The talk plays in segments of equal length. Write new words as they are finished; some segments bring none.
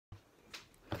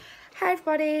Hey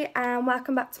everybody, and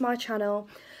welcome back to my channel.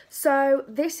 So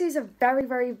this is a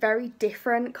very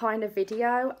different kind of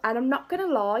video, and I'm not gonna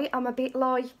lie, I'm a bit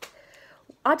like,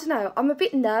 I don't know, I'm a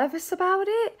bit nervous about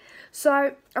it.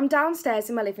 So I'm downstairs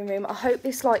in my living room. I hope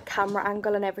this like camera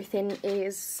angle and everything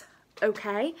is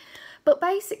okay. But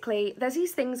basically there's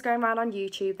these things going around on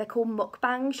YouTube. They're called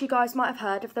mukbangs. You guys might have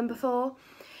heard of them before.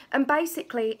 And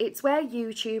basically it's where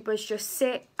YouTubers just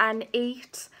sit and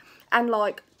eat and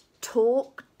like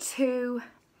talk to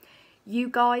you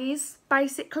guys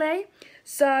basically.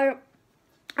 So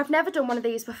I've never done one of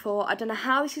these before. I don't know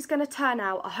how this is going to turn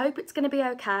out. I hope it's going to be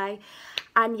okay.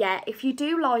 And yeah, if you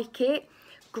do like it,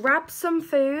 grab some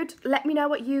food. Let me know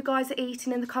what you guys are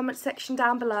eating in the comment section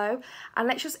down below, and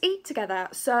let's just eat together.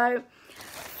 So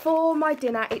for my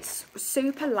dinner, it's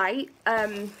super late.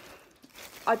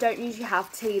 I don't usually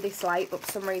have tea this late, but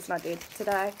for some reason I did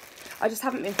today. I just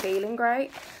haven't been feeling great.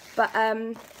 But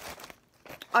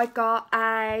I got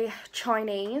a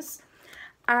Chinese,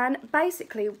 and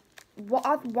basically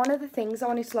one of the things I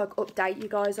wanted to like update you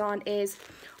guys on is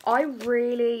I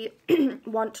really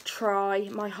want to try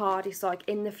my hardest like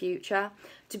in the future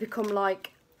to become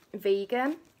like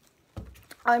vegan.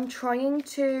 I'm trying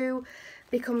to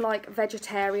become like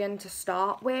vegetarian to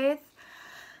start with,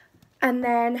 and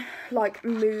then like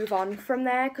move on from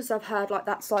there, because I've heard like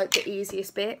that's like the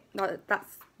easiest bit, like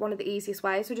that's one of the easiest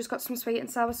ways. We just got some sweet and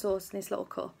sour sauce in this little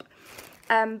cup.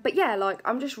 But yeah, like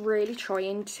I'm just really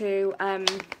trying to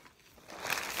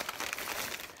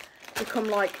become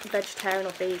like vegetarian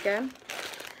or vegan.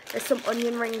 There's some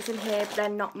onion rings in here, but they're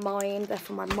not mine, they're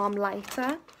for my mum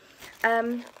later.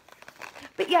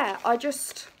 But yeah, I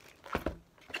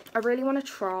really want to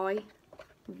try,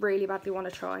 really badly want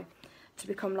to try to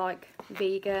become like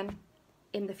vegan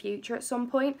in the future at some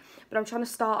point, but I'm trying to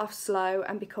start off slow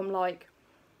and become like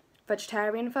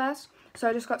vegetarian first. So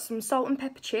I just got some salt and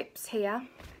pepper chips here,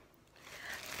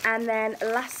 and then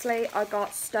lastly I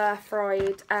got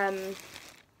stir-fried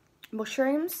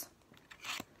mushrooms.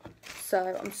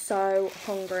 So I'm so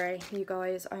hungry, you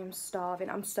guys. I'm starving.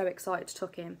 I'm so excited to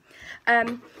tuck in.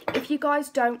 If you guys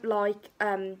don't like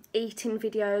eating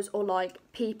videos or like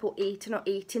people eating or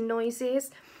eating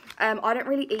noises, I don't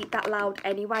really eat that loud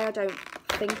anyway. I don't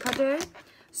think I do.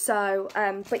 So,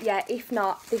 but yeah, if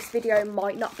not, this video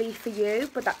might not be for you,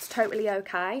 but that's totally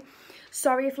okay.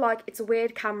 Sorry if like it's a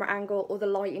weird camera angle or the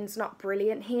lighting's not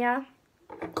brilliant here.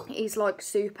 It is like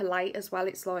super late as well.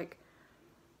 It's like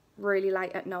really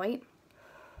late at night.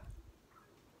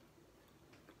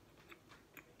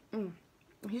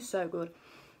 This is so good.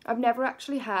 I've never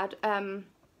actually had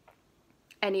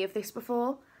any of this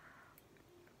before.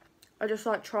 I just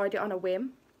like tried it on a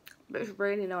whim, but it's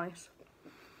really nice.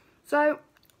 So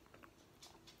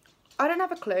I don't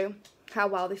have a clue how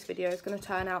well this video is going to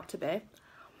turn out to be.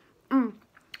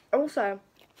 Also,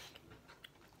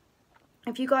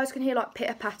 if you guys can hear like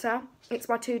pitter patter, it's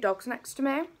my two dogs next to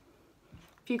me.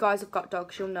 If you guys have got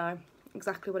dogs, you'll know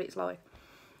exactly what it's like.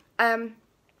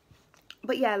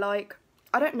 But yeah, like,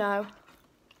 I don't know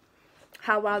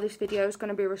how well this video is going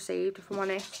to be received, if I'm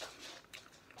honest.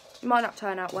 It might not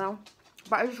turn out well,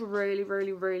 but I just really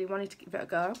wanted to give it a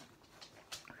go.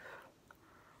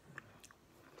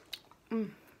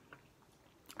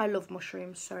 I love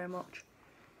mushrooms so much.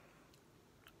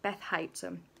 Beth hates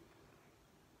them,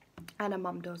 and her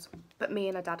mum does, but me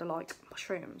and her dad are like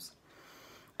mushrooms.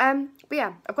 But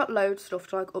yeah, I've got loads of stuff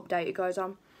to like update you guys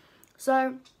on.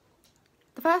 So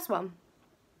the first one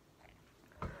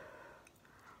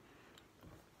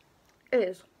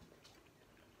is,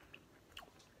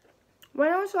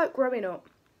 when I was like growing up,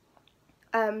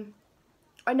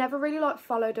 I never really like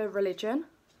followed a religion.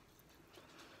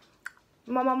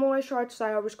 My mum always tried to say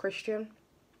I was Christian,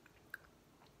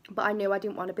 but I knew I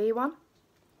didn't want to be one.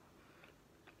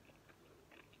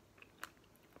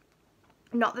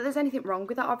 Not that there's anything wrong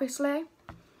with that, obviously,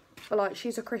 but like,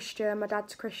 she's a Christian, my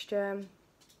dad's a Christian,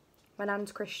 my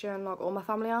nan's Christian, like all my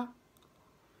family are.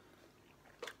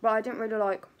 But I didn't really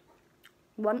like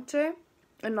want to,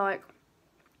 and like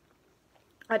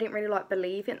I didn't really like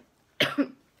believe in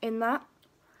in that.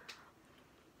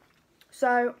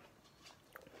 So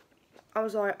I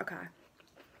was like, okay.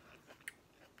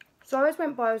 So I always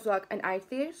went by as like an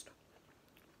atheist,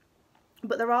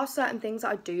 but there are certain things that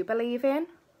I do believe in.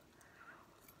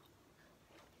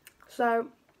 So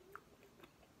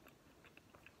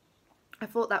I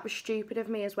thought that was stupid of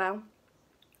me as well.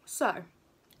 So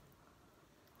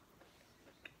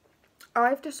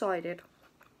I've decided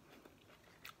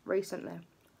recently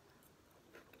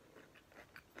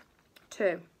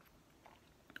to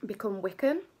become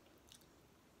Wiccan.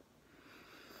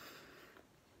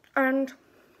 And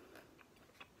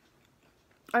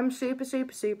I'm super,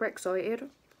 super, super excited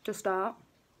to start.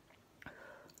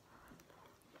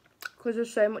 Because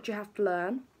there's so much you have to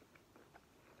learn.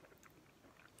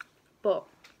 But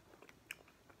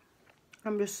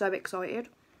I'm just so excited.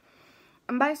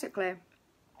 And basically,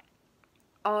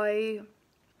 I'm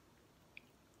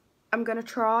going to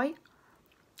try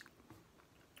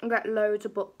and get loads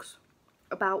of books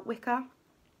about Wicca.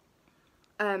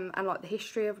 And like the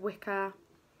history of Wicca.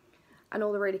 And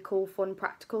all the really cool, fun,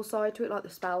 practical side to it, like the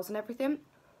spells and everything.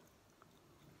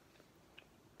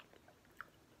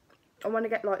 I want to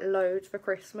get like loads for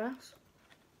Christmas.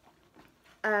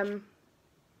 So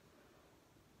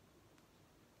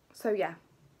yeah.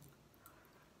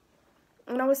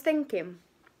 And I was thinking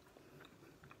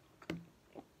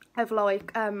of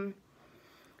like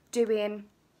doing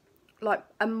like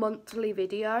a monthly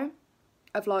video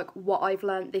of like what I've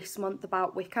learnt this month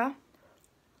about Wicca.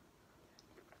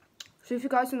 So if you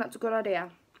guys think that's a good idea,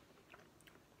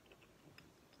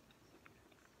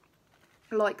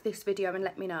 like this video and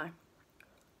let me know.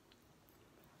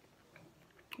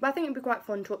 But I think it'd be quite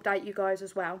fun to update you guys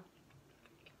as well.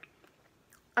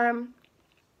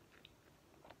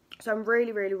 So I'm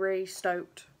really, really, really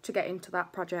stoked to get into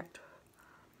that project.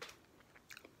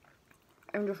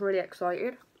 I'm just really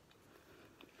excited.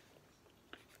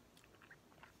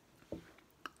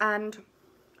 And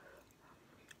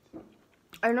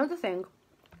another thing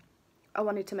I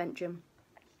wanted to mention,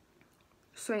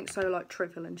 something so like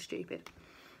trivial and stupid,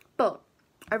 but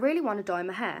I really want to dye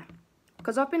my hair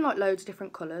because I've been like loads of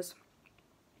different colours.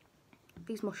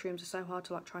 These mushrooms are so hard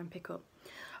to like try and pick up.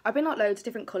 I've been like loads of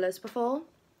different colours before.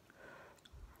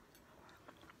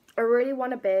 I really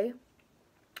want to be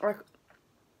like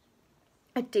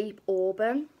a deep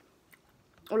auburn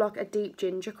or like a deep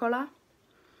ginger colour.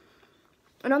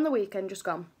 And on the weekend just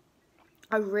gone,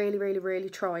 I really, really, really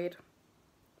tried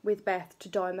with Beth to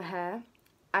dye my hair,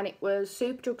 and it was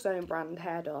Superdrug's own brand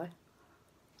hair dye,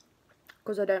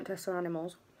 because I don't test on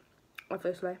animals,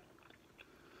 obviously.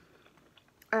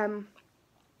 And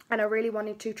I really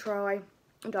wanted to try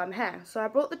and dye my hair, so I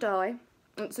brought the dye.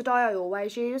 It's the dye I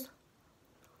always use,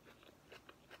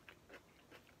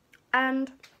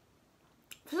 and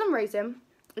for some reason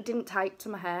it didn't take to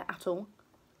my hair at all.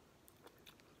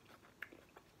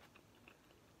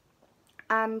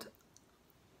 And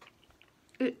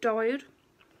it dyed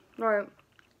like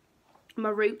my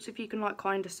roots, if you can like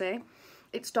kind of see.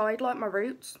 It's dyed like my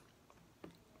roots,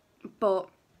 but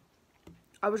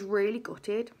I was really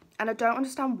gutted, and I don't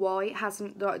understand why it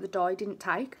hasn't, like the dye didn't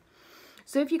take.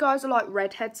 So if you guys are like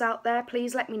redheads out there,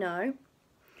 please let me know.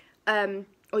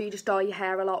 Or you just dye your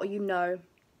hair a lot, or you know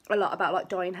a lot about like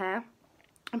dyeing hair,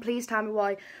 and please tell me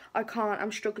why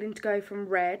I'm struggling to go from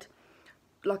red,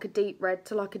 like a deep red,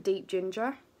 to like a deep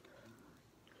ginger.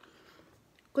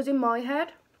 Because in my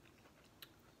head,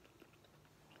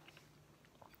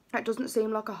 that doesn't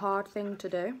seem like a hard thing to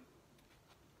do.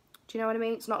 Do you know what I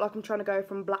mean? It's not like I'm trying to go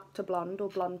from black to blonde or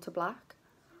blonde to black.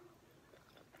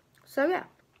 So yeah.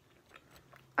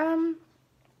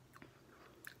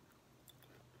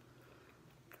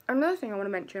 Another thing I want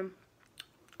to mention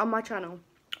on my channel,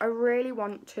 I really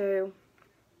want to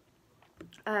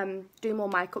do more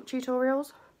makeup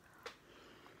tutorials.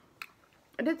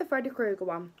 I did the Freddy Krueger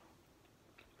one,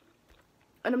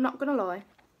 and I'm not gonna lie,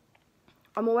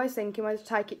 I'm always thinking whether to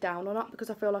take it down or not, because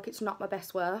I feel like it's not my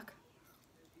best work,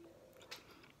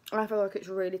 and I feel like it's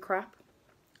really crap,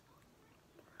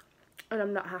 and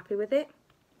I'm not happy with it.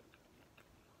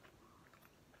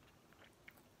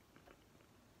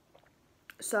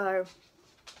 So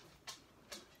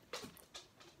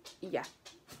yeah.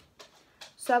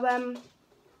 So I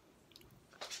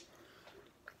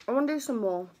want to do some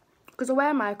more, because I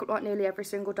wear makeup like nearly every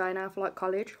single day now for like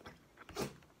college.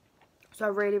 So I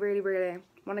really, really, really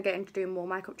want to get into doing more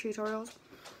makeup tutorials.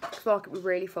 I feel like it would be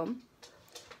really fun.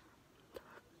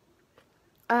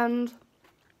 And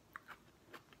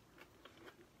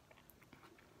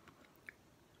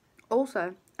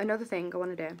also, another thing I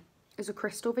want to do is a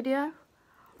crystal video.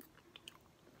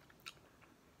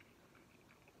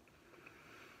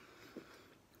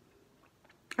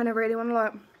 And I really want to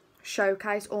like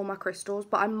showcase all my crystals,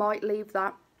 but I might leave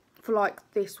that for like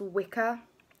this Wicca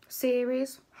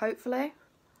series, hopefully.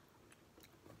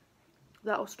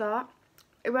 That'll start.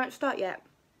 It won't start yet,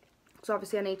 because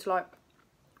obviously I need to like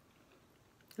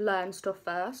learn stuff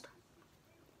first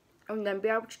and then be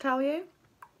able to tell you.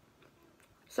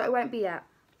 So it won't be yet.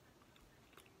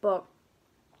 But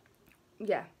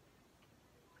yeah.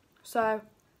 So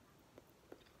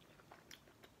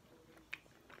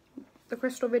the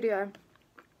crystal video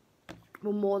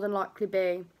will more than likely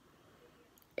be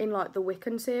in like the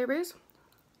Wiccan series.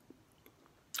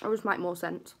 It would make more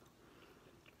sense.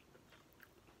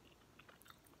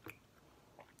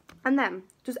 And then,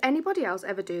 does anybody else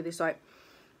ever do this? Like,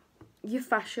 your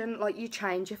fashion, like you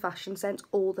change your fashion sense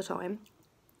all the time.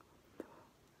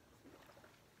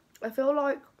 I feel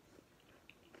like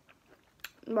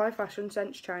my fashion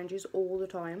sense changes all the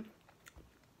time.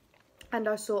 And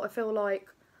I sort of feel like,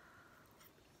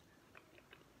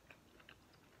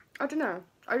 I don't know,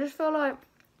 I just feel like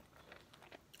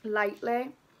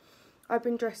lately I've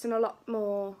been dressing a lot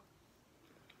more,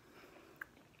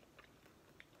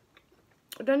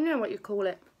 I don't know what you call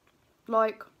it,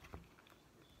 like,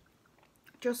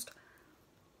 just,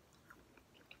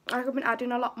 I've been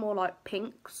adding a lot more like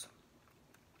pinks,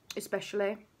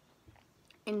 especially,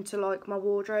 into like my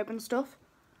wardrobe and stuff.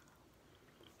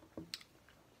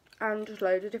 And just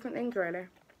loads of different things really.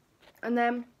 And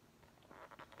then,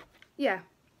 yeah,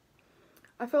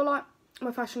 I feel like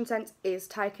my fashion sense is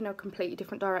taking a completely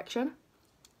different direction.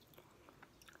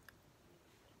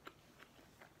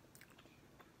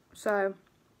 So,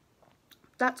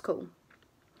 that's cool.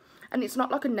 And it's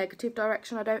not like a negative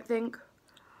direction, I don't think.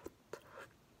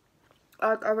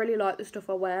 I really like the stuff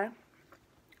I wear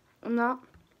and that.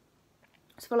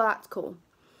 So I feel like that's cool.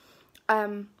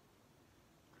 But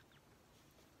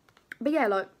yeah,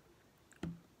 like,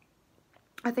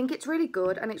 I think it's really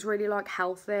good and it's really like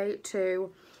healthy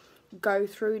to go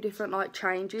through different like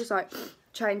changes, like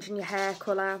changing your hair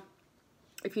colour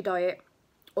if you dye it,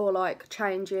 or like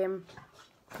changing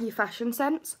your fashion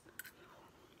sense.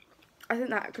 I think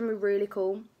that can be really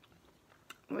cool.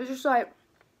 It's just like,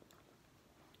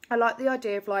 I like the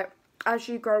idea of like, as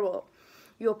you grow up,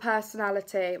 your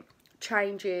personality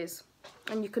changes,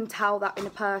 and you can tell that in a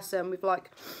person with like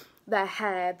their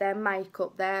hair, their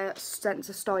makeup, their sense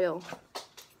of style.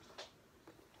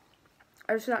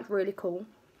 I just think that's really cool.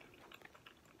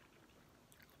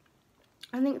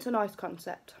 I think it's a nice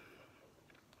concept.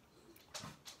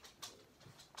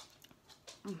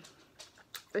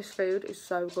 This food is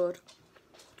so good.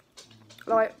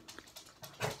 Like,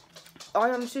 I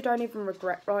honestly don't even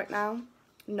regret right now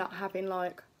not having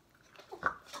like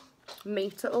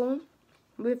meat at all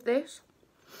with this.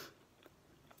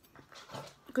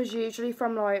 Because usually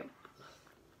from like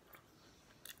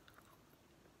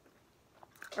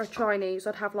a Chinese,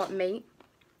 I'd have like meat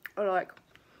or like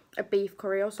a beef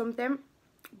curry or something.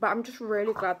 But I'm just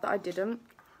really glad that I didn't.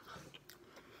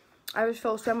 I just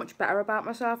feel so much better about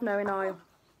myself knowing I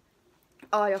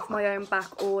off my own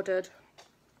back ordered,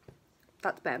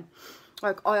 that's Ben,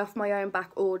 like I off my own back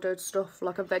ordered stuff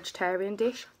like a vegetarian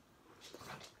dish.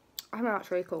 I think that's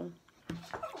really cool.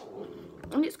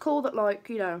 And it's cool that, like,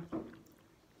 you know,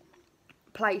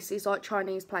 places like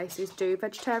Chinese places do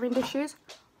vegetarian dishes.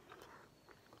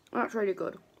 That's really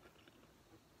good.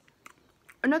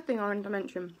 Another thing I wanted to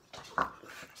mention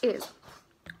is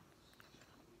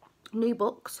new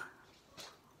books.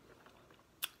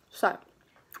 So,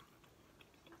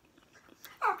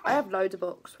 I have loads of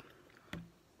books.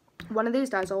 One of these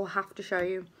days I'll have to show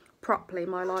you properly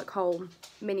my like whole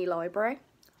mini library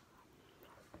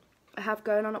I have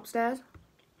going on upstairs.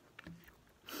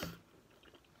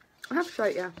 I have to show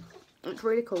it you. It's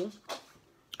really cool.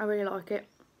 I really like it.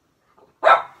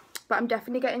 But I'm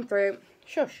definitely getting through,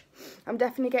 shush, I'm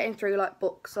definitely getting through like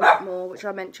books a lot more, which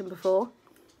I mentioned before.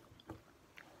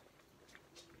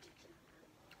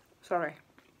 Sorry,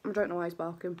 I don't know why he's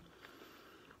barking.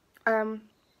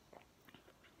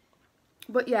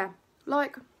 But yeah,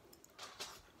 like,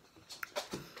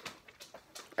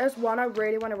 there's one I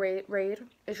really want to read.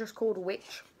 It's just called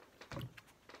Witch.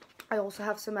 I also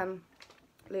have some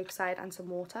Lucasade and some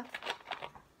water.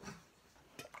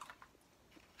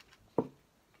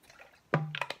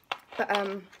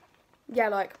 But yeah,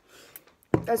 like,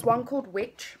 there's one called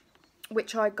Witch,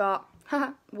 which I got.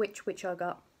 which I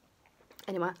got.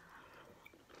 Anyway,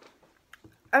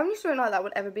 only something like that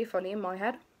would ever be funny in my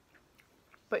head.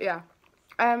 But yeah,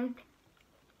 I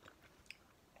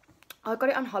got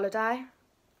it on holiday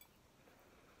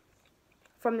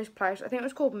from this place. I think it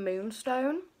was called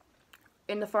Moonstone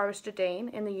in the Forest of Dean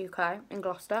in the UK, in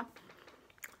Gloucester.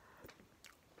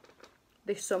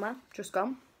 This summer, just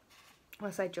gone. When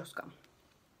I say just gone,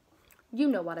 you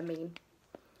know what I mean.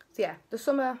 So yeah, the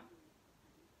summer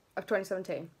of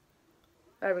 2017.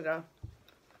 There we go.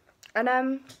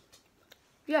 And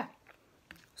yeah,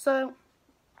 so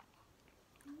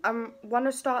I want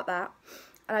to start that,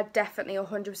 and I definitely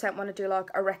 100% want to do like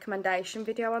a recommendation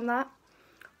video on that,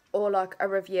 or like a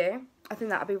review. I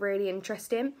think that would be really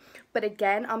interesting. But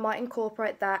again, I might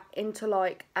incorporate that into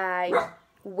like a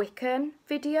Wiccan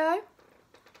video.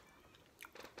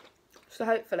 So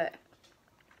hopefully,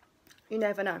 you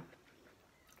never know.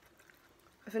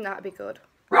 I think that would be good.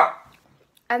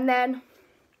 And then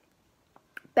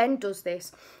Ben does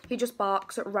this. He just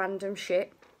barks at random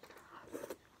shit.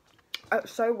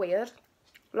 It's so weird.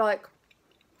 Like,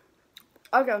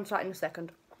 I'll go on to that in a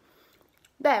second.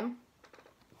 Then,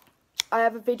 I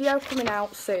have a video coming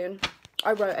out soon.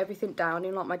 I wrote everything down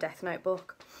in like my death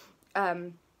notebook.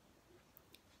 Of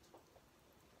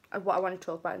what I want to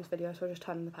talk about in this video, so I'll just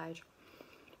turn the page.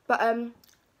 But I've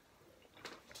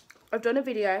done a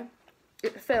video.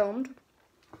 It's filmed.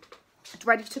 It's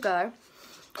ready to go.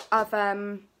 Of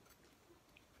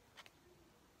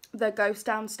the Ghost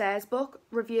Downstairs book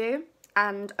review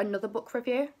and another book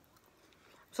review.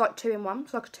 It's like 2 in 1.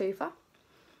 It's like a twofer.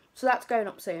 So that's going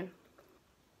up soon.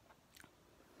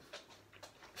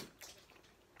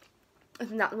 I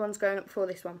think that one's going up before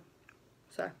this one.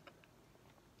 So.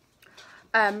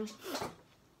 And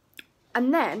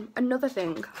then another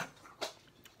thing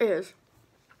is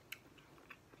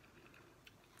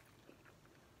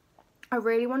I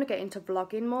really want to get into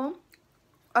vlogging more.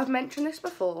 I've mentioned this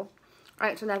before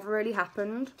and it's never really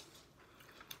happened.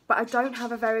 But I don't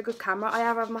have a very good camera. I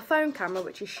have my phone camera,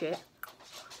 which is shit.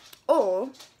 Or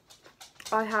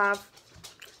I have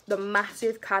the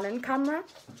massive Canon camera.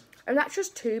 And that's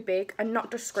just too big and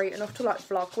not discreet enough to like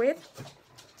vlog with.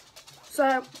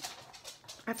 So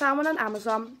I found one on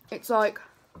Amazon. It's like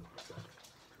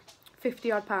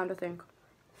 £50 odd, I think.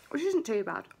 Which isn't too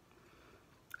bad.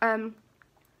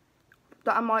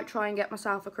 That I might try and get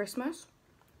myself for Christmas.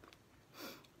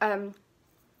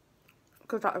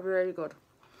 Because that would be really good.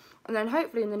 And then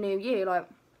hopefully in the new year, like,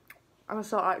 I'm going to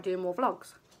start out doing more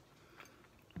vlogs.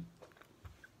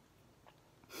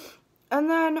 And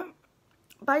then,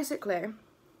 basically,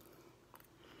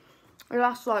 the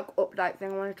last, like, update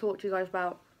thing I want to talk to you guys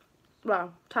about,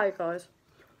 well, tell you guys,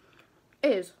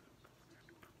 is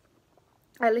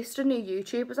a list of new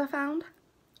YouTubers I found.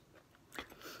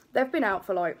 They've been out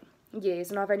for, like,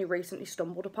 years, and I've only recently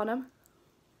stumbled upon them.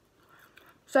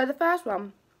 So the first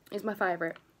one is my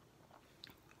favourite.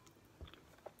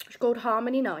 She's called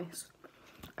Harmony Nice,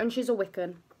 and she's a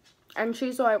Wiccan, and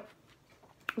she's like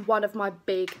one of my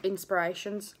big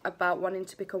inspirations about wanting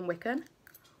to become Wiccan.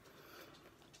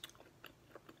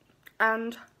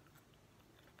 And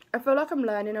I feel like I'm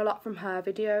learning a lot from her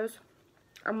videos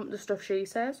and the stuff she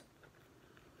says.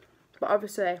 But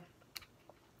obviously,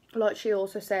 like she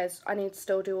also says, I need to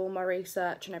still do all my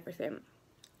research and everything.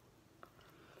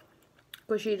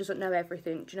 Because she doesn't know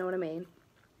everything, do you know what I mean?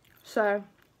 So,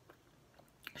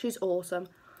 she's awesome.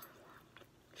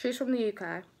 She's from the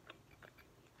UK.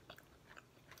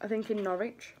 I think in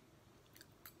Norwich.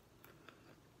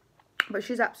 But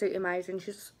she's absolutely amazing.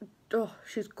 She's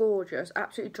gorgeous.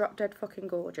 Absolutely drop dead fucking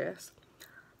gorgeous.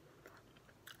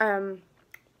 I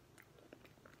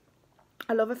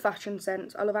love her fashion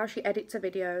sense. I love how she edits her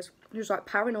videos. She's like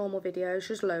paranormal videos.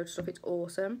 She's loads of stuff. It's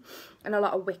awesome. And a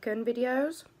lot of Wiccan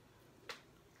videos.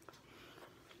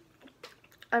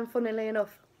 And funnily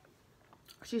enough,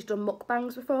 she's done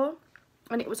mukbangs before.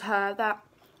 And it was her that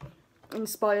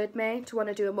inspired me to want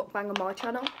to do a mukbang on my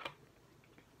channel.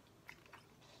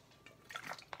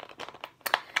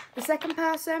 The second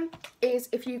person is,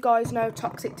 if you guys know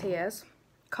Toxic Tears,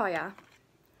 Kaya.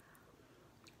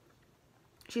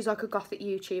 She's like a gothic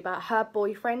YouTuber. Her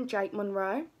boyfriend, Jake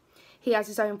Monroe, he has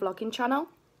his own vlogging channel.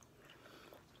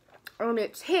 And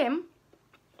it's him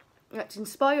that's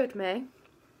inspired me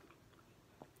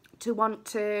to want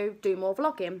to do more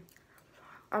vlogging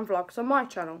and vlogs on my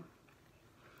channel.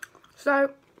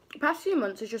 So, the past few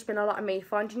months has just been a lot of me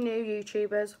finding new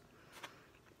YouTubers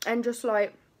and just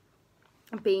like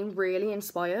being really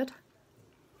inspired.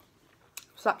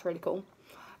 So that's really cool.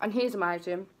 And he's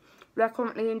amazing. They're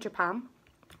currently in Japan.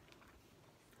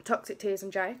 Toxic Tears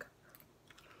and Jake.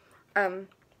 So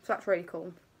that's really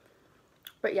cool.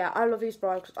 But yeah, I love his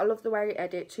vlogs. I love the way he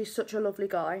edits. He's such a lovely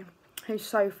guy. He's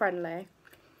so friendly.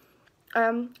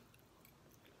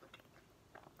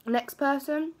 Next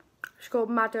person, she's called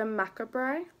Madame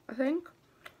Macabre, I think.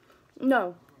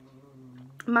 No,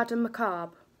 Madame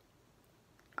Macabre.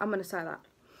 I'm going to say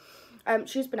that.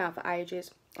 She's been out for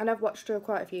ages, and I've watched her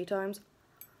quite a few times.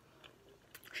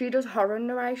 She does horror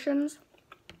narrations,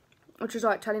 which is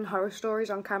like telling horror stories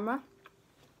on camera.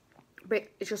 But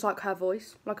it's just like her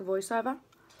voice, like a voiceover.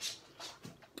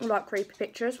 Like creepy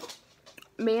pictures.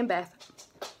 Me and Beth,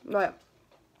 like,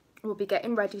 we'll be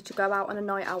getting ready to go out on a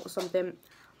night out or something,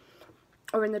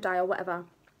 or in the day or whatever,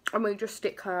 and we just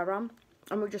stick her on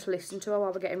and we just listen to her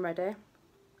while we're getting ready.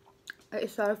 It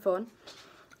is so fun.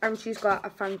 And she's got a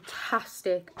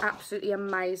fantastic, absolutely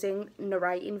amazing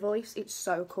narrating voice. It's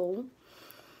so cool.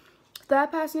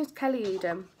 Third person is Kelly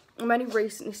Eden. I'm only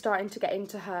recently starting to get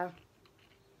into her.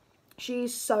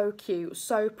 She's so cute,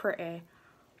 so pretty.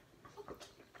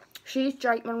 She's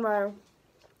Jake Monroe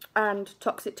and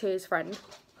Toxic Tears' friend.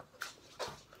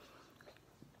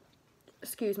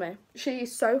 Excuse me.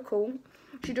 She's so cool.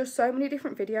 She does so many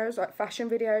different videos, like fashion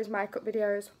videos, makeup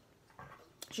videos.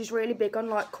 She's really big on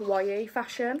like kawaii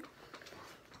fashion.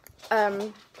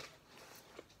 And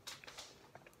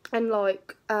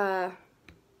like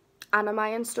anime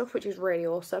and stuff, which is really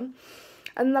awesome.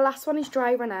 And the last one is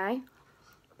Dre Renee.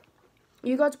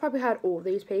 You guys have probably heard all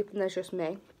these people and there's just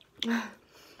me.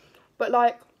 But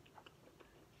like,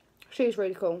 she's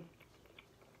really cool.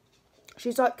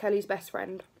 She's like Kelly's best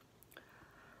friend.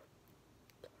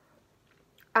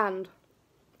 And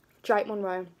Jake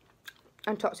Monroe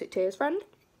and Toxic Tears' friend.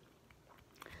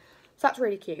 So that's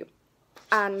really cute.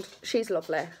 And she's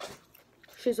lovely.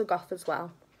 She's a goth as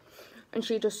well. And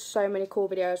she does so many cool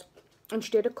videos. And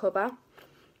she did a cover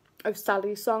of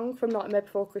Sally's song from Nightmare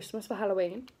Before Christmas for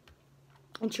Halloween.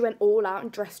 And she went all out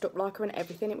and dressed up like her and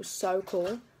everything. It was so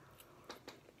cool.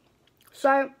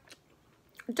 So,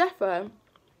 defo,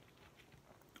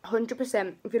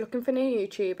 100%, if you're looking for new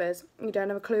YouTubers, you don't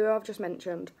have a clue who I've just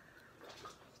mentioned,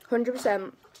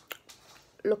 100%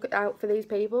 look out for these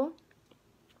people.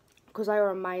 Because they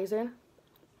are amazing.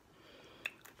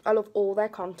 I love all their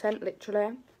content,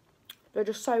 literally. They're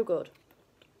just so good.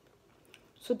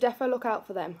 So defo look out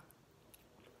for them.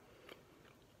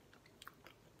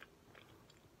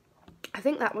 I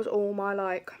think that was all my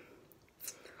like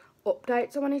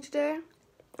updates I wanted to do.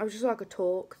 It was just like a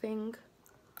talk thing.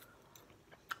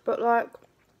 But like,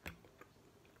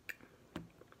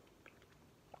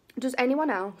 does anyone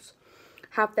else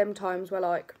have them times where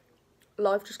like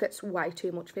life just gets way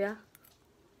too much for you?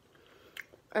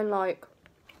 And like,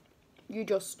 you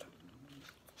just,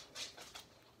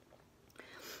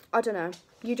 I don't know,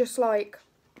 you just like,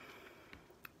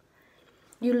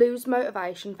 you lose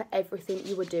motivation for everything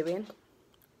you were doing.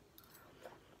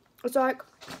 It's like,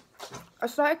 I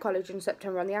started college in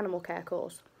September on the animal care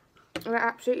course. And I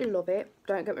absolutely love it,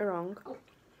 don't get me wrong.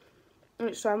 And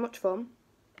it's so much fun.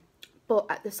 But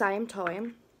at the same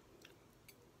time,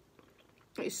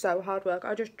 it's so hard work.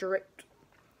 I just dripped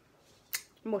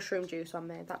mushroom juice on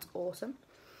me. That's awesome.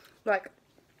 Like,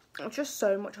 it's just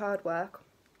so much hard work.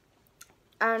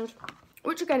 And,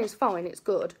 which again is fine, it's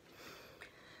good.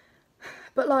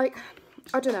 But like,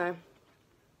 I don't know.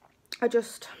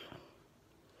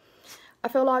 I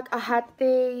feel like I had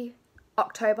the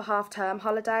October half-term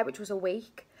holiday, which was a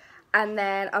week. And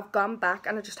then I've gone back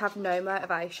and I just have no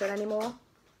motivation anymore.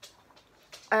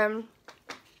 But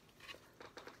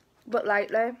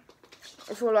lately, I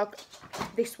feel like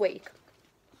this week,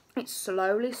 it's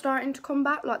slowly starting to come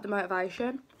back, like the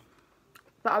motivation.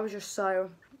 But I was just so,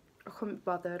 I couldn't be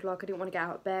bothered. Like, I didn't want to get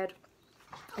out of bed.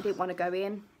 I didn't want to go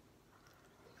in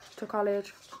to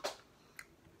college.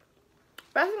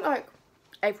 But I think like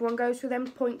everyone goes through them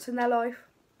points in their life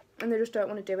and they just don't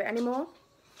want to do it anymore.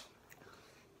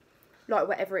 Like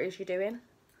whatever it is you're doing.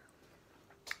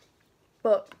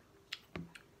 But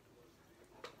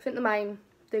I think the main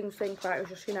thing to think about is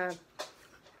just, you know,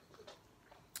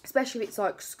 especially if it's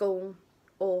like school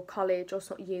or college or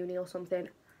uni or something,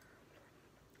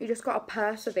 you just got to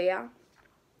persevere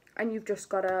and you've just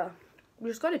got to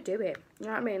do it. You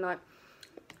know what I mean? Like,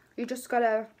 you just got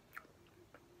to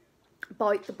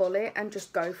bite the bullet and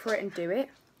just go for it and do it.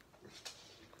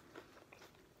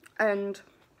 And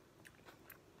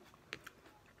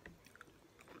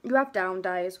you have down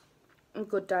days and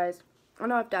good days. I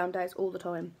know I have down days all the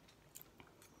time.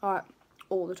 Alright,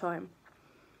 all the time.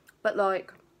 But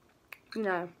like, you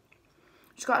know,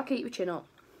 just got to keep your chin up.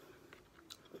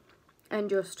 And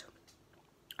just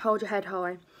hold your head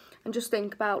high. And just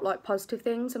think about like positive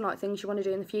things and like things you want to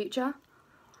do in the future.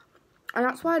 And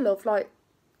that's why I love what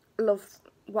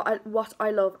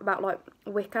I love about like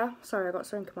Wicca. Sorry, I got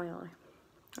something in my eye.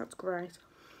 That's great.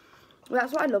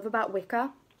 That's what I love about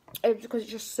Wicca. It's because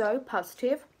it's just so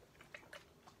positive.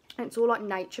 And it's all like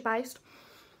nature based.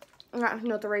 And that's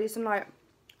another reason, like,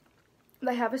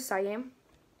 they have a saying.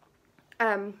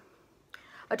 I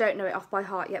don't know it off by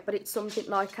heart yet, but it's something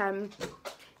like,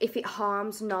 if it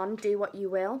harms none, do what you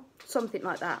will. Something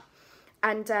like that.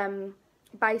 And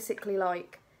basically,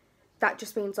 like, that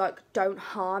just means, like, don't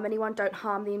harm anyone. Don't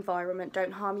harm the environment.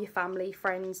 Don't harm your family,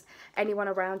 friends, anyone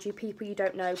around you, people you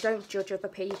don't know. Don't judge other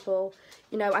people,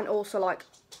 you know. And also, like,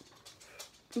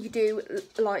 you do,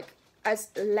 like, as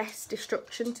less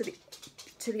destruction to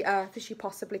the earth as you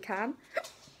possibly can.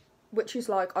 Which is,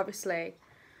 like, obviously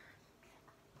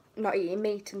not eating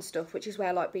meat and stuff, which is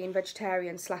where, like, being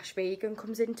vegetarian / vegan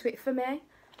comes into it for me.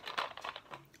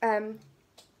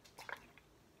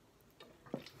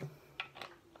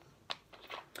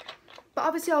 But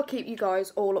obviously I'll keep you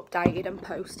guys all updated and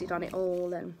posted on it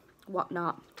all and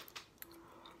whatnot.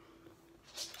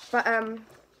 But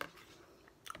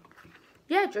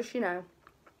yeah, just, you know,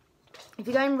 if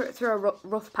you're going through a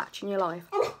rough patch in your life,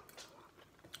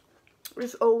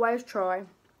 just always try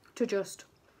to just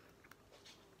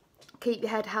keep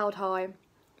your head held high,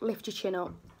 lift your chin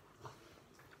up,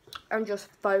 and just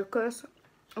focus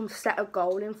and set a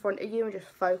goal in front of you and just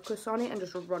focus on it and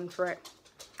just run for it.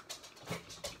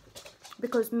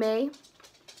 Because me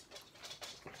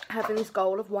having this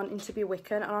goal of wanting to be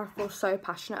Wiccan, and I feel so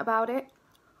passionate about it,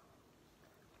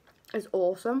 is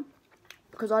awesome,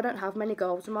 because I don't have many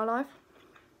goals in my life.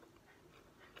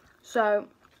 So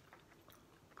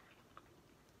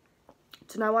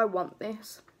to know I want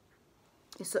this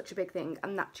is such a big thing,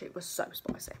 and that shit was so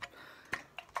spicy.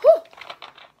 Whew.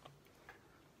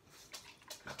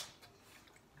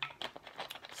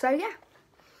 So yeah,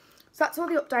 so that's all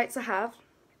the updates I have.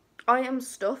 I am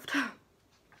stuffed.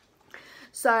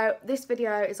 So this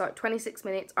video is like 26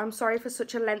 minutes. I'm sorry for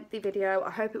such a lengthy video. I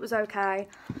hope it was okay.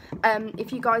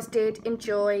 If you guys did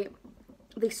enjoy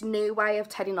this new way of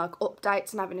telling like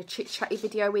updates and having a chit chatty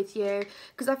video with you,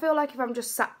 because I feel like if I'm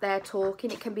just sat there talking,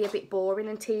 it can be a bit boring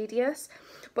and tedious.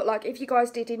 But like, if you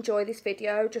guys did enjoy this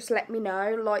video, just let me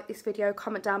know. Like this video,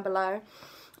 comment down below,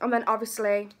 and then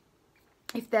obviously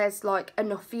if there's like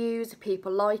enough views, if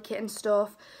people like it and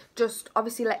stuff, just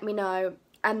obviously let me know,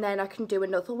 and then I can do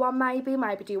another one, maybe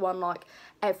do one like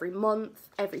every month,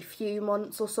 every few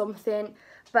months or something.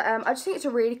 But I just think it's a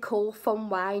really cool, fun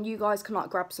way, and you guys can like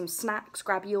grab some snacks,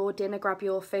 grab your dinner, grab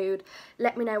your food,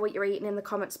 let me know what you're eating in the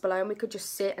comments below, and we could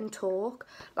just sit and talk.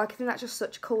 Like, I think that's just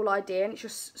such a cool idea, and it's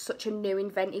just such a new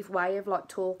inventive way of like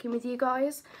talking with you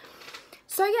guys.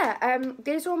 So yeah,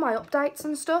 these are all my updates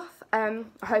and stuff. I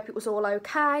hope it was all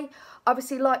okay.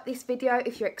 Obviously, like this video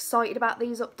if you're excited about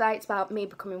these updates, about me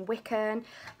becoming Wiccan,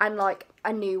 and like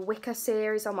a new Wicca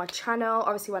series on my channel,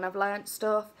 obviously when I've learnt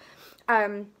stuff.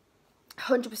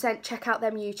 100% check out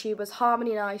them YouTubers,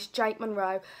 Harmony Nice, Jake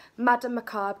Monroe, Madam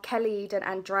Macabre, Kelly Eden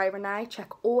and Dre Renee. Check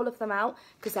all of them out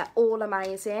because they're all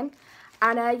amazing.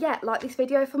 And yeah, like this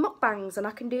video for mukbangs, and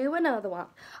I can do another one.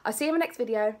 I'll see you in my next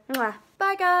video. Mwah.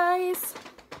 Bye guys.